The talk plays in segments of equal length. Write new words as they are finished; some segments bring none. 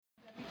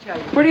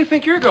Where do you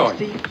think you're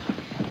going?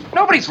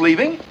 Nobody's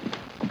leaving.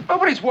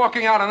 Nobody's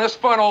walking out on this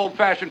fun,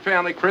 old-fashioned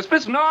family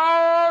Christmas.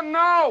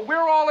 No,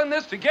 we're all in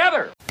this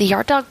together. The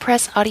Yard Dog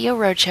Press Audio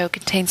Roadshow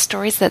contains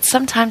stories that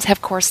sometimes have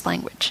coarse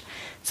language.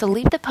 So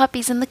leave the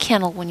puppies in the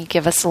kennel when you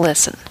give us a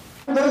listen.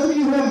 Those of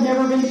you who have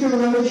never been to a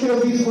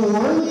roadshow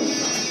before,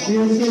 this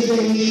is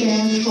a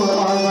chance for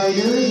our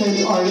writers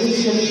and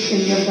artists, if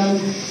any of them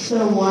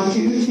so want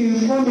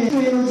to come in to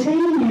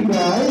entertain you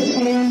guys,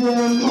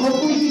 and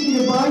hopefully get you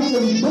to buy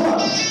some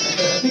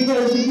books,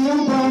 because if you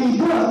don't buy any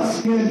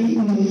books, you're going to be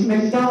eating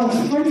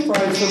McDonald's French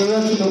fries for the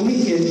rest of the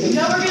weekend.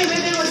 No, we're going to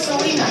move in with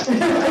Selena.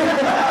 No.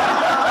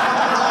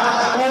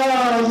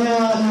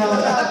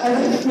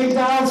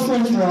 McDonald's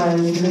French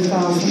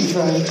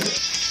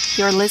fries.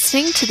 You're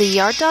listening to the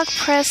Yard Dog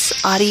Press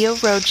Audio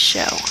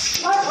Roadshow.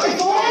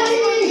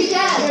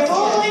 If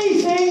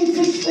only saying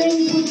such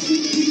things would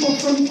keep people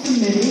from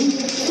committing.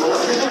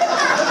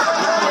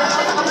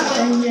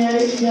 And yet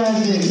it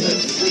doesn't.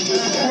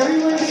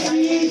 Everyone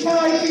sees how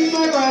I treat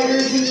my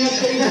writers, and yet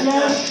they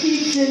just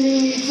keep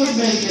sending me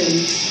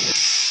submissions.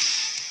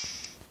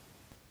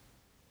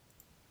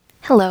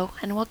 Hello,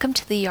 and welcome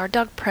to the Yard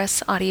Dog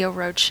Press Audio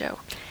Roadshow.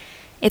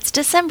 It's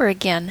December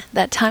again,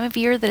 that time of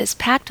year that is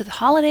packed with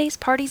holidays,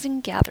 parties,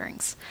 and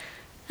gatherings.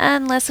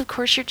 Unless, of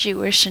course, you're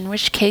Jewish, in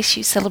which case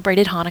you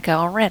celebrated Hanukkah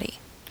already.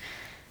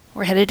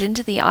 We're headed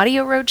into the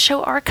Audio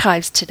Roadshow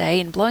archives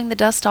today and blowing the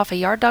dust off a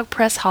Yard Dog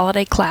Press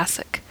holiday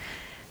classic.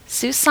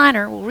 Sue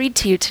Siner will read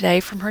to you today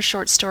from her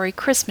short story,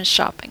 Christmas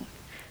Shopping.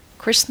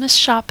 Christmas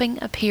Shopping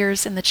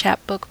appears in the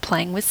chapbook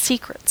Playing with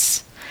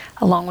Secrets,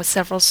 along with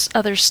several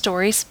other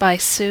stories by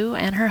Sue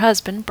and her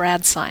husband,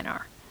 Brad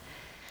Siner.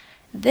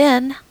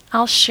 Then,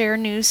 I'll share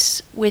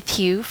news with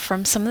you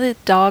from some of the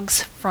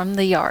dogs from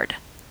the yard.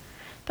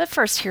 But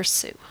first, here's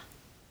Sue.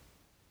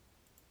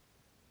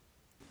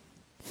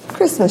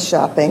 Christmas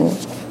shopping.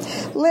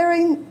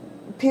 Larry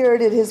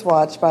peered at his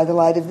watch by the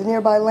light of the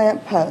nearby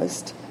lamp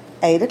post.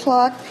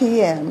 8:00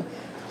 p.m.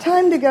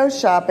 Time to go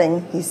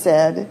shopping, he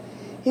said.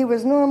 He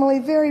was normally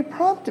very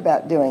prompt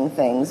about doing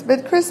things,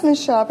 but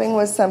Christmas shopping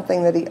was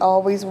something that he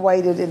always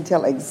waited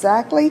until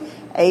exactly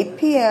 8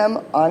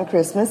 p.m. on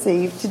Christmas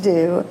Eve to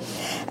do.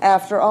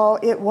 After all,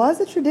 it was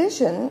a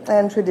tradition,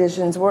 and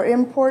traditions were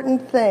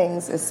important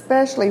things,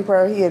 especially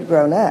where he had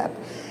grown up.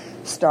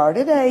 Start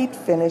at 8,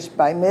 finished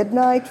by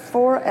midnight,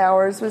 4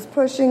 hours was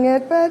pushing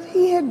it, but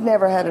he had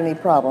never had any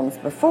problems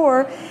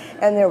before,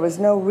 and there was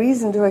no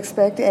reason to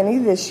expect any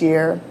this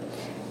year.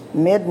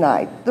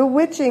 Midnight, the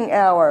witching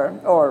hour,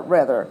 or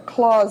rather,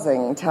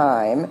 clausing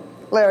time.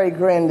 Larry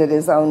grinned at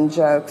his own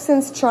joke.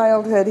 Since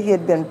childhood, he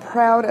had been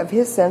proud of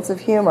his sense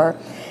of humor.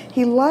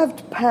 He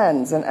loved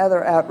puns and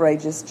other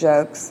outrageous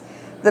jokes.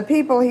 The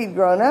people he'd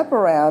grown up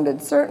around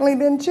had certainly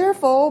been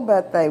cheerful,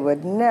 but they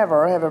would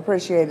never have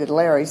appreciated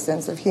Larry's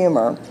sense of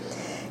humor.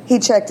 He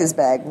checked his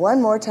bag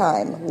one more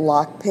time.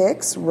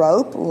 Lockpicks,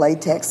 rope,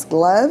 latex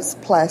gloves,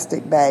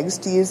 plastic bags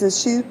to use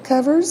as shoe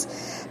covers,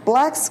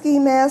 black ski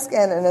mask,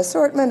 and an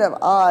assortment of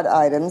odd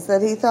items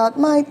that he thought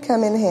might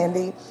come in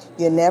handy.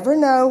 You never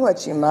know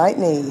what you might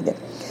need.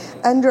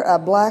 Under a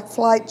black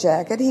flight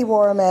jacket, he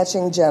wore a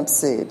matching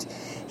jumpsuit.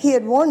 He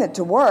had worn it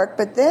to work,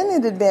 but then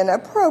it had been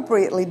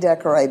appropriately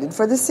decorated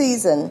for the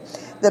season.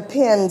 The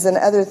pins and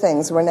other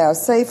things were now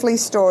safely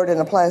stored in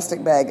a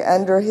plastic bag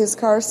under his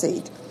car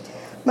seat.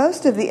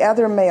 Most of the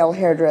other male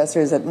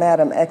hairdressers at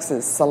Madam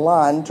X's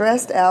salon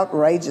dressed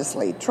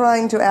outrageously,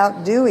 trying to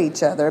outdo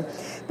each other,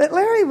 but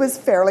Larry was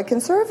fairly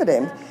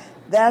conservative.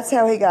 That's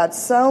how he got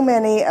so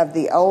many of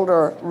the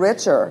older,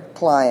 richer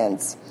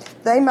clients.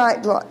 They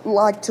might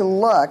like to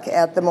look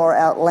at the more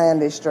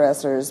outlandish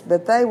dressers,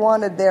 but they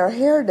wanted their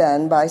hair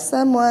done by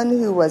someone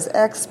who was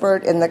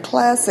expert in the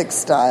classic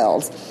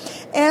styles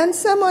and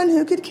someone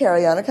who could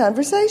carry on a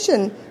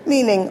conversation,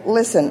 meaning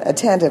listen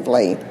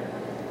attentively.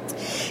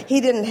 He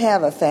didn't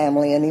have a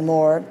family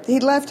anymore.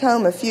 He'd left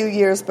home a few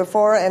years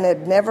before and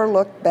had never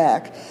looked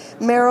back.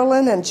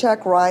 Marilyn and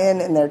Chuck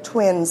Ryan and their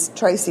twins,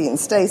 Tracy and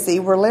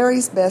Stacy, were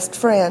Larry's best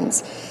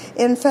friends.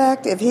 In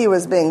fact, if he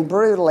was being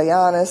brutally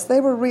honest, they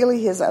were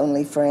really his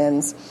only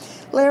friends.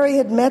 Larry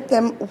had met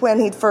them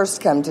when he'd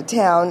first come to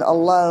town,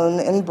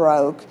 alone and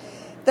broke.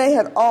 They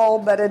had all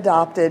but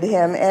adopted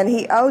him, and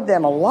he owed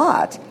them a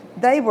lot.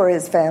 They were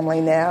his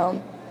family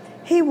now.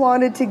 He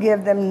wanted to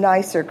give them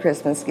nicer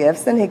Christmas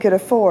gifts than he could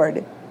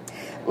afford.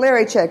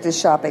 Larry checked his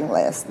shopping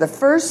list. The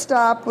first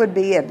stop would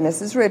be at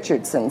Mrs.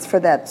 Richardson's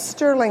for that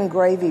sterling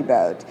gravy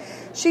boat.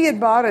 She had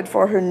bought it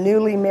for her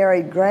newly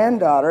married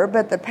granddaughter,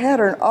 but the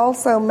pattern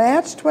also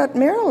matched what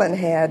Marilyn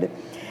had.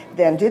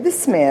 Then to the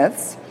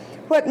Smiths.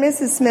 What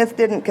Mrs. Smith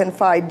didn't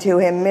confide to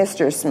him,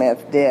 Mr.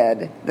 Smith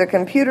did. The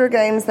computer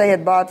games they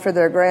had bought for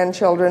their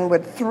grandchildren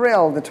would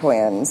thrill the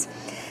twins.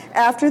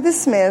 After the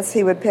Smiths,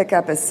 he would pick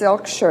up a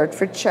silk shirt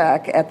for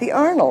Chuck at the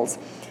Arnolds.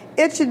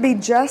 It should be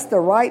just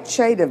the right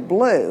shade of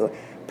blue,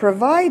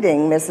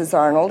 providing Mrs.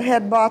 Arnold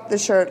had bought the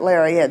shirt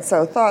Larry had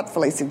so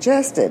thoughtfully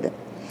suggested.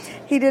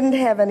 He didn't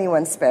have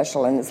anyone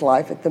special in his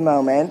life at the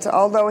moment,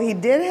 although he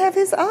did have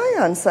his eye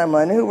on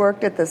someone who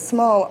worked at the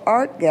small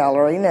art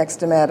gallery next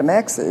to Madam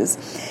X's.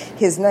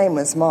 His name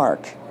was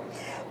Mark.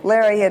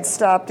 Larry had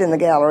stopped in the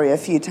gallery a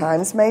few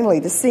times,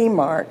 mainly to see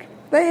Mark.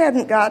 They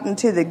hadn't gotten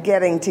to the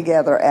getting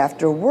together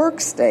after work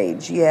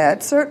stage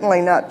yet, certainly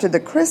not to the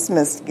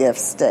Christmas gift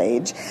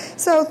stage,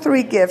 so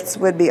 3 gifts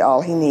would be all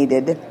he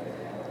needed.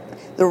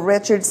 The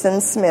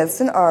Richardsons, Smiths,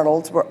 and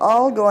Arnolds were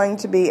all going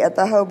to be at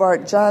the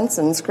Hobart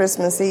Johnsons'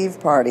 Christmas Eve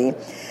party.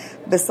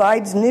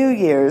 Besides New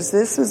Year's,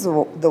 this was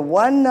the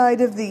one night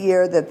of the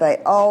year that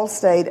they all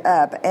stayed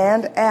up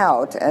and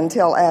out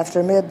until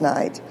after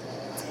midnight.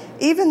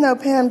 Even though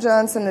Pam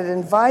Johnson had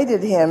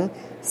invited him,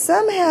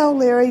 somehow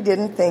Larry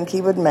didn't think he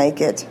would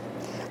make it.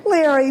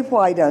 "Larry,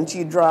 why don't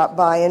you drop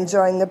by and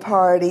join the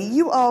party?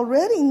 You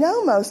already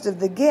know most of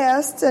the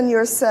guests, and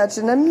you're such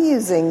an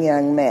amusing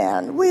young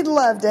man. We'd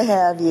love to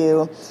have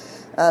you."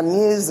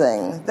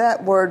 Amusing.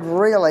 That word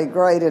really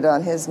grated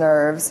on his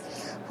nerves.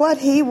 What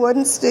he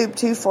wouldn't stoop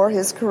to for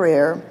his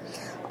career.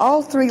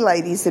 All 3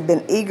 ladies had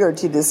been eager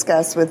to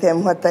discuss with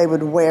him what they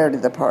would wear to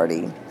the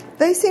party.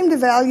 They seemed to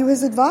value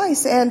his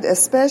advice and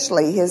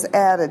especially his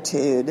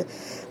attitude.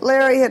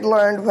 Larry had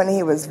learned when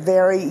he was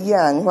very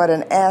young what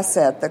an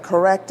asset the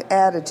correct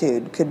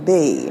attitude could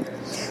be.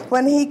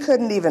 When he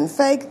couldn't even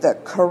fake the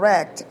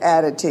correct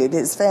attitude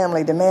his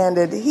family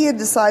demanded, he had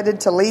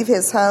decided to leave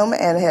his home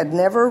and had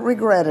never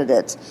regretted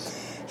it.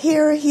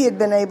 Here he had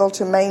been able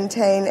to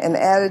maintain an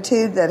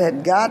attitude that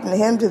had gotten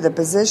him to the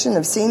position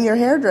of senior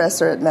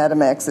hairdresser at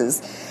Madam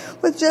X's.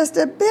 With just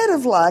a bit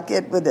of luck,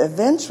 it would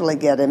eventually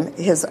get him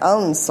his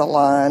own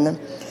salon.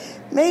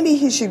 Maybe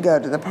he should go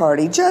to the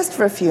party just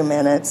for a few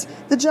minutes.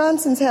 The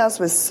Johnsons' house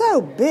was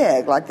so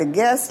big, like the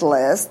guest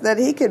list, that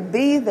he could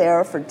be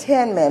there for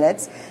 10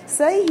 minutes,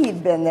 say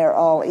he'd been there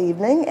all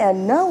evening,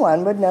 and no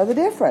one would know the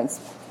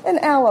difference. An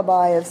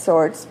alibi of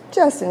sorts,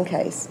 just in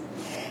case.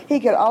 He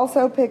could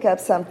also pick up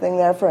something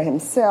there for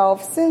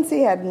himself, since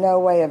he had no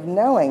way of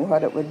knowing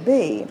what it would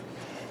be.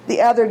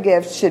 The other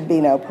gifts should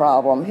be no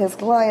problem. His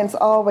clients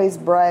always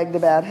bragged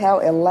about how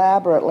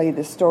elaborately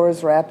the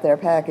stores wrapped their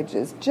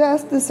packages,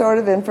 just the sort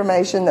of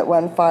information that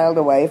one filed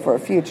away for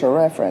future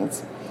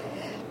reference.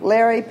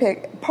 Larry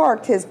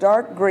parked his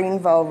dark green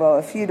Volvo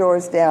a few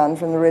doors down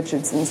from the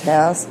Richardsons'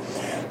 house.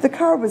 The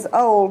car was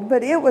old,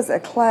 but it was a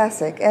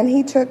classic, and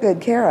he took good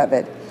care of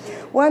it.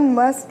 One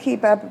must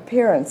keep up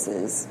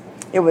appearances.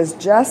 It was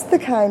just the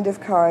kind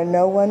of car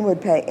no one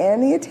would pay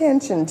any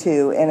attention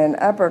to in an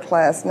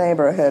upper-class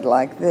neighborhood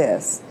like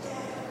this.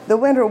 The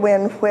winter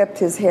wind whipped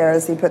his hair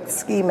as he put the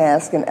ski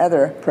mask and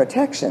other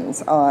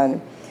protections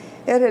on.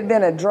 It had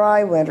been a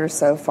dry winter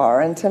so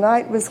far, and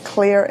tonight was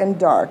clear and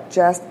dark,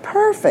 just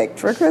perfect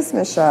for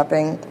Christmas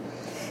shopping.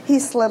 He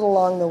slid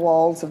along the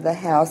walls of the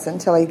house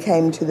until he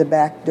came to the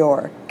back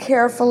door.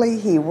 Carefully,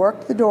 he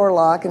worked the door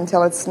lock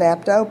until it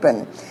snapped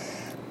open.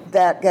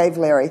 That gave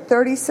Larry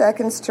 30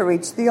 seconds to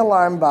reach the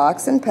alarm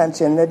box and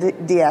punch in the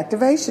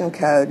deactivation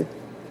code.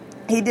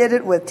 He did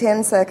it with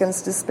 10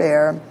 seconds to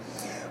spare.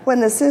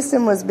 When the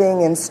system was being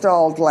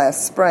installed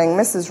last spring,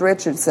 Mrs.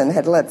 Richardson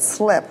had let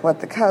slip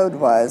what the code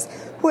was,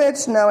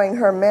 which, knowing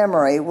her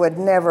memory, would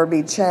never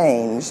be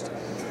changed.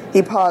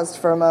 He paused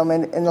for a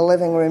moment in the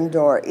living room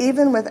door.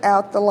 Even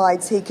without the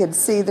lights, he could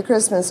see the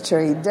Christmas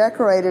tree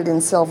decorated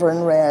in silver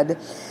and red.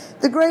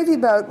 The gravy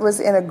boat was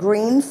in a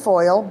green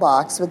foil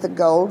box with a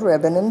gold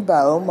ribbon and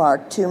bow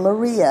marked to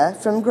Maria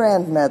from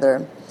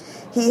grandmother.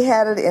 He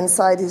had it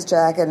inside his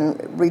jacket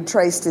and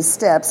retraced his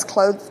steps,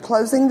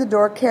 closing the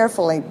door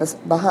carefully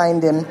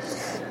behind him,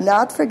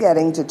 not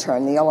forgetting to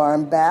turn the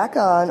alarm back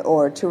on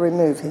or to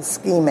remove his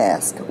ski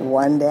mask.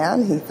 One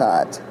down, he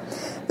thought.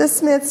 The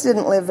Smiths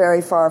didn't live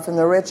very far from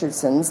the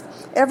Richardsons.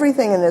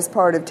 Everything in this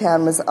part of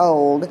town was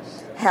old: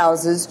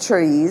 houses,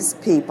 trees,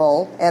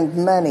 people,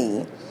 and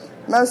money.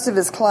 Most of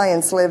his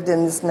clients lived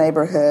in this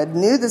neighborhood,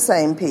 knew the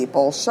same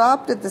people,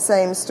 shopped at the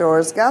same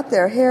stores, got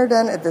their hair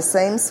done at the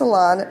same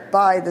salon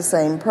by the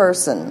same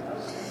person.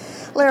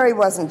 Larry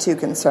wasn't too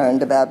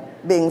concerned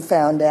about being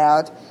found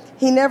out.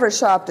 He never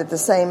shopped at the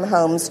same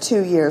homes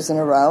 2 years in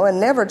a row and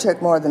never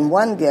took more than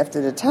one gift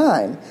at a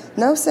time.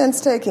 No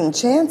sense taking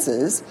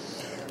chances.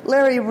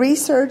 Larry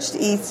researched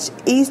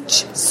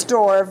each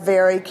store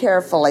very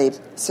carefully: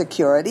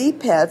 security,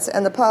 pets,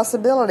 and the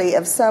possibility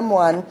of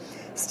someone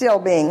still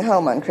being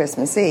home on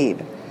Christmas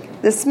Eve.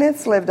 The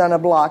Smiths lived on a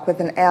block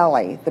with an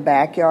alley. The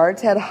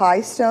backyards had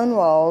high stone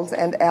walls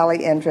and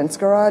alley entrance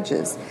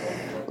garages.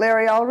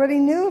 Larry already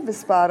knew of a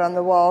spot on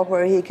the wall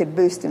where he could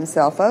boost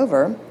himself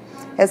over.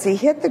 As he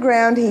hit the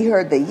ground, he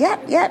heard the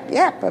yap, yap,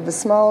 yap of a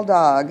small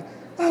dog.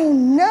 Oh,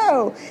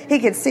 no! He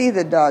could see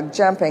the dog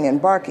jumping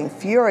and barking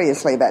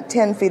furiously about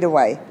 10 feet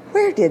away.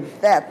 Where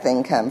did that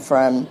thing come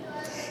from?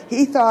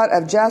 He thought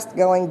of just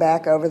going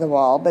back over the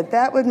wall, but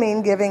that would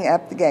mean giving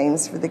up the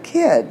games for the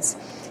kids.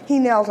 He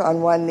knelt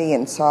on one knee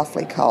and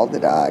softly called the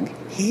dog.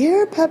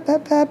 "Here, pup,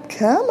 pup, pup,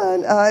 come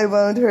on, I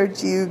won't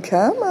hurt you,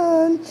 come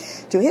on."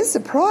 To his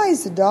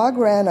surprise, the dog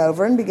ran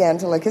over and began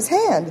to lick his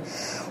hand.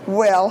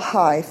 "Well,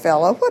 hi,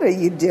 fella, what are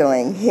you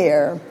doing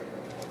here?"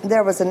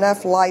 There was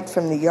enough light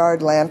from the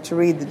yard lamp to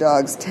read the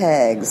dog's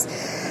tags.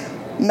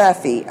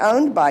 Muffy,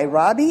 owned by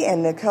Robbie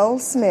and Nicole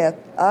Smith.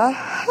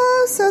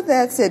 Oh, so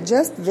that's it.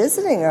 Just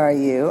visiting, are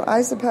you?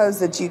 I suppose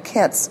that you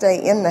can't stay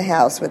in the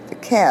house with the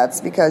cats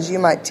because you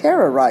might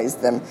terrorize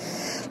them.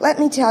 Let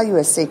me tell you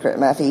a secret,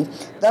 Muffy.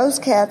 Those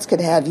cats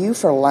could have you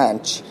for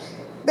lunch.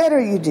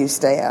 Better you do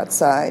stay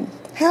outside.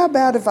 How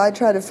about if I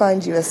try to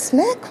find you a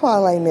snack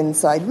while I'm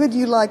inside? Would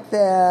you like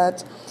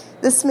that?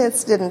 The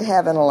Smiths didn't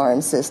have an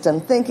alarm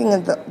system,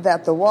 thinking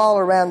that the wall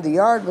around the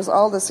yard was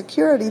all the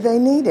security they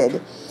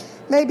needed.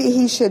 Maybe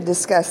he should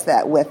discuss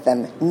that with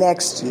them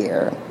next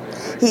year.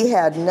 He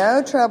had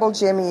no trouble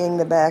jimmying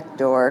the back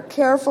door,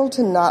 careful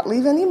to not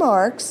leave any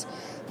marks.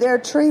 Their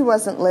tree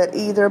wasn't lit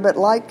either, but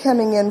light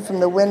coming in from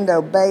the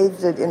window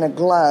bathed it in a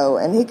glow,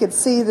 and he could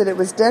see that it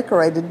was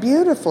decorated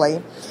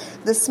beautifully.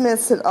 The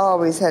Smiths had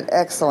always had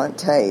excellent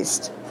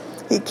taste.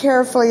 He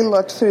carefully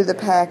looked through the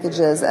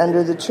packages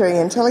under the tree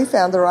until he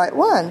found the right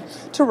one,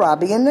 to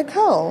Robbie and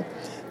Nicole.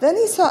 Then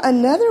he saw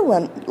another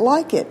one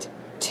like it,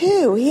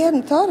 too. He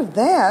hadn't thought of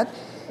that.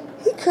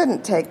 He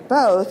couldn't take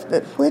both,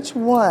 but which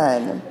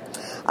one?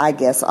 I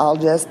guess I'll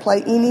just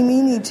play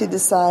eeny-meeny to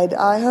decide.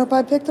 I hope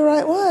I picked the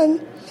right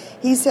one.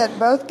 He set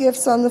both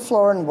gifts on the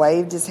floor and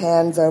waved his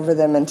hands over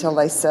them until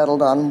they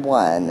settled on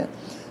one.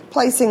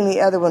 Placing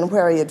the other one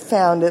where he had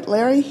found it,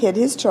 Larry hid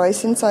his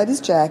choice inside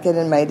his jacket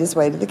and made his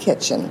way to the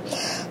kitchen.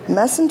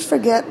 Mustn't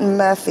forget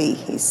Muffy,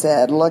 he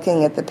said,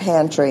 looking at the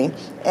pantry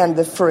and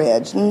the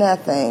fridge.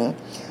 Nothing.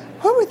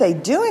 What were they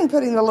doing,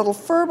 putting the little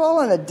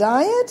furball on a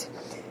diet?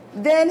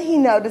 Then he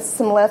noticed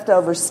some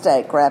leftover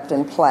steak wrapped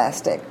in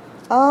plastic.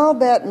 I'll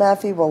bet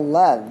Muffy will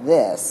love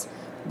this.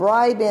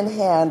 Bribe in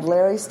hand,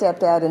 Larry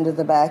stepped out into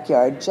the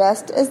backyard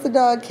just as the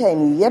dog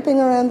came yipping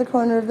around the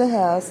corner of the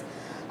house.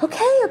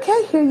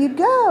 Okay, here you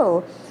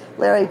go.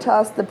 Larry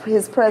tossed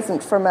his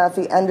present for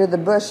Muffy under the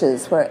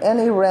bushes where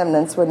any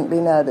remnants wouldn't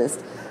be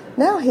noticed.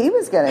 Now he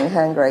was getting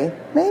hungry.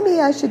 Maybe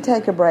I should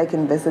take a break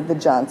and visit the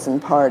Johnson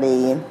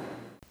party.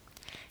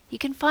 You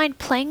can find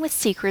Playing with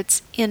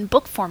Secrets in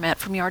book format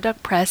from Yard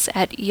Dog Press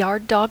at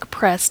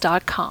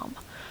yarddogpress.com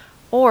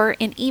or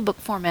in ebook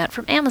format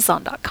from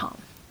amazon.com.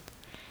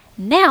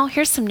 Now,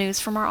 here's some news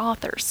from our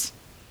authors.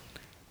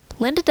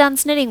 Linda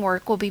Dunn's knitting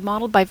work will be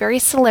modeled by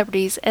various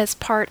celebrities as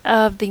part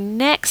of the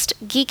next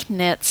Geek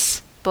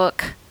Knits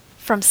book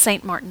from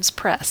St. Martin's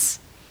Press.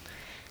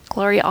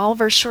 Gloria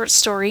Oliver's short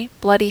story,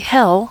 Bloody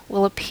Hell,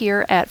 will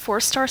appear at 4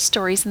 Star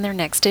Stories in their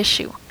next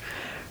issue.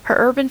 Her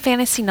urban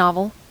fantasy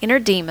novel, Inner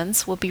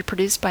Demons, will be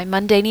produced by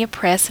Mundania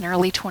Press in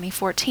early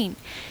 2014.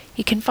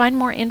 You can find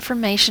more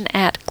information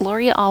at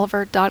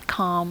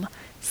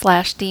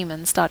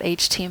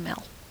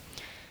gloriaoliver.com/demons.html.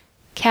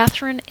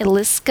 Catherine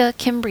Eliska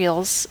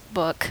Kimbriel's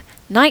book,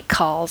 Night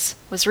Calls,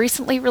 was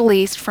recently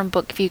released from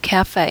Bookview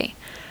Cafe.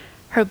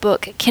 Her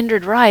book,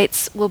 Kindred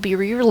Rights, will be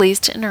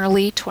re-released in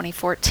early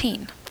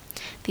 2014.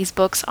 These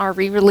books are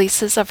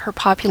re-releases of her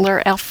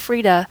popular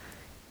Elfrida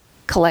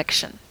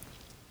collection.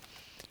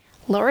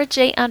 Laura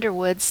J.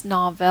 Underwood's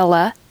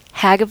novella,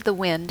 Hag of the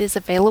Wind, is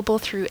available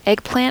through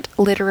Eggplant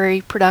Literary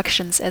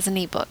Productions as an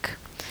ebook.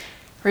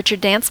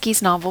 Richard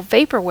Dansky's novel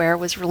Vaporware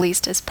was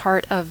released as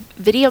part of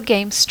Video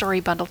Game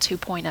Story Bundle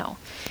 2.0.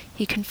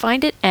 You can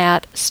find it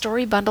at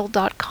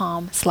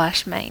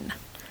storybundle.com/main.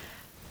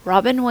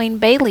 Robin Wayne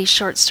Bailey's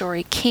short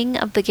story King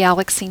of the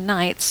Galaxy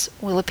Knights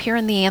will appear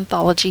in the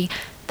anthology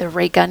The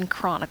Raygun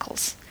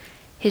Chronicles.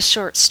 His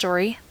short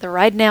story, The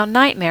Ride Now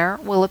Nightmare,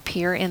 will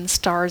appear in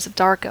Stars of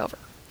Darkover.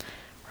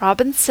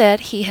 Robin said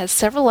he has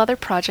several other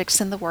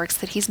projects in the works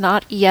that he's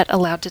not yet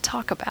allowed to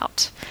talk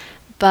about.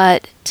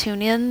 But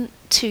tune in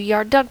to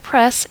Yard Dog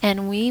Press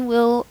and we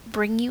will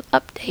bring you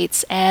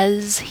updates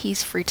as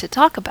he's free to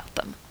talk about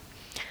them.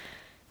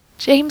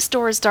 James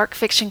Doerr's dark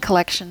fiction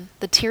collection,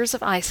 The Tears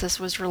of Isis,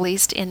 was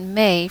released in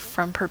May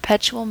from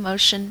Perpetual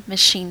Motion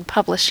Machine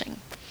Publishing.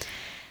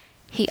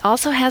 He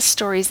also has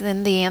stories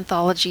in the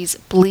anthologies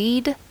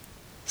Bleed,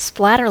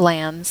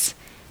 Splatterlands,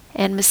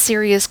 and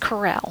Mysterious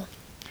Corral.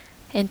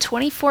 In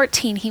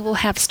 2014, he will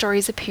have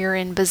stories appear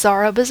in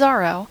Bizarro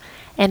Bizarro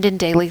and in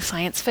Daily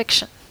Science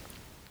Fiction.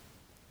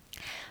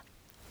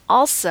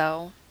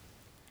 Also,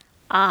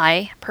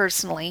 I,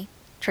 personally,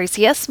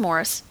 Tracy S.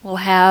 Morris, will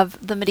have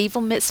the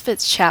Medieval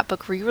Misfits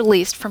chapbook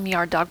re-released from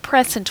Yard Dog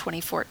Press in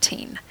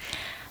 2014.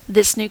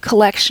 This new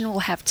collection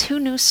will have 2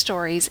 new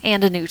stories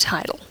and a new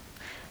title.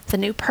 The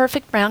new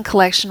Perfect Brown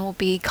collection will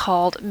be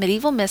called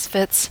Medieval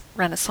Misfits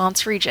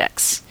Renaissance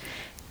Rejects.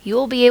 You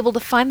will be able to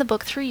find the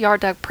book through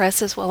Yard Dog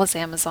Press as well as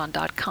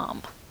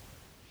Amazon.com.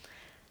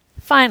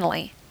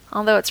 Finally,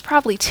 although it's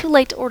probably too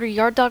late to order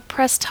Yard Dog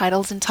Press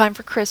titles in time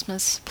for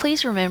Christmas,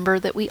 please remember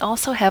that we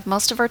also have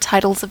most of our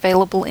titles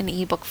available in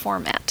ebook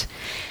format.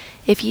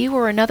 If you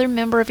or another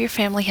member of your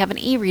family have an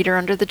e-reader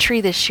under the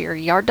tree this year,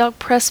 Yard Dog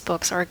Press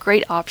books are a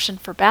great option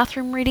for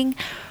bathroom reading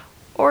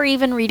or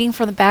even reading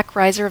from the back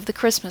riser of the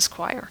Christmas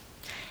choir,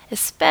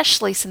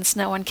 especially since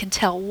no one can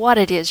tell what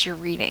it is you're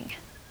reading.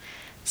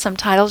 Some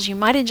titles you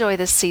might enjoy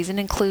this season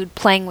include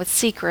Playing with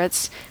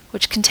Secrets,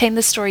 which contain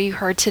the story you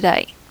heard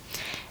today.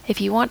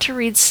 If you want to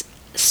read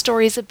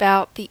stories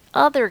about the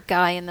other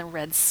guy in the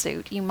red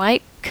suit, you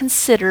might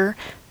consider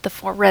the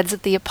Four Reds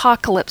of the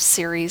Apocalypse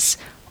series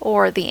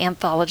or the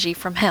anthology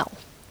From Hell.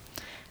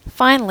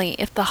 Finally,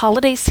 if the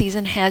holiday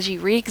season has you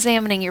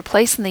re-examining your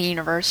place in the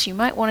universe, you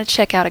might want to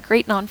check out a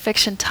great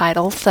nonfiction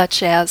title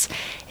such as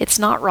It's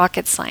Not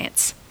Rocket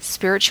Science: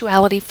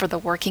 Spirituality for the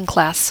Working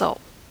Class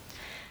Soul.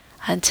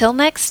 Until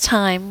next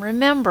time,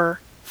 remember,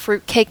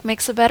 fruitcake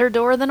makes a better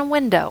door than a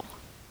window.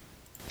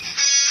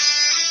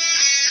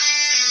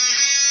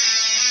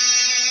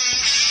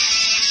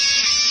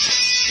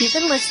 You've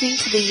been listening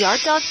to the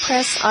Yard Dog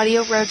Press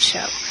Audio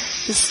Roadshow.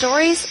 The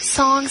stories,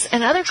 songs,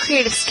 and other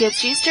creative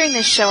skits used during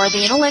this show are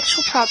the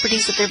intellectual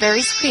properties of their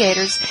various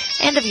creators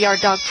and of Yard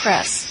Dog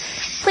Press.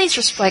 Please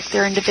respect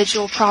their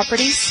individual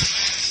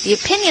properties. The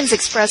opinions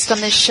expressed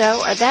on this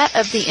show are that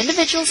of the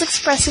individuals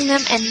expressing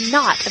them and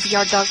not of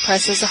Yard Dog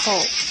Press as a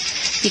whole.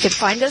 You can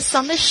find us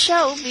on this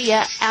show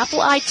via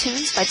Apple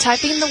iTunes by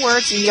typing the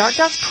words Yard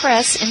Dog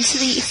Press into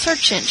the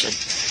search engine.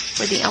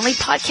 We're the only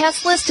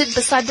podcast listed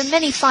beside the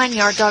many fine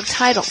Yard Dog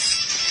titles.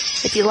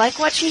 If you like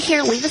what you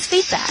hear, leave us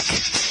feedback.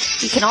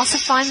 You can also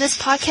find this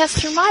podcast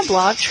through my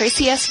blog,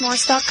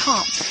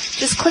 TracySMorris.com.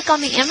 Just click on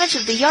the image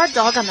of the Yard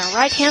Dog on the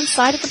right-hand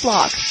side of the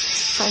blog.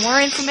 For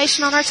more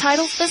information on our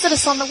titles, visit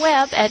us on the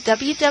web at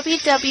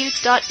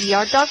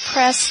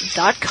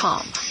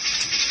www.yarddogpress.com.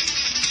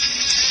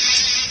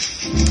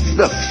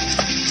 Look,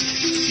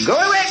 go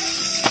away.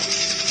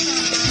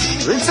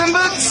 Read some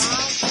books.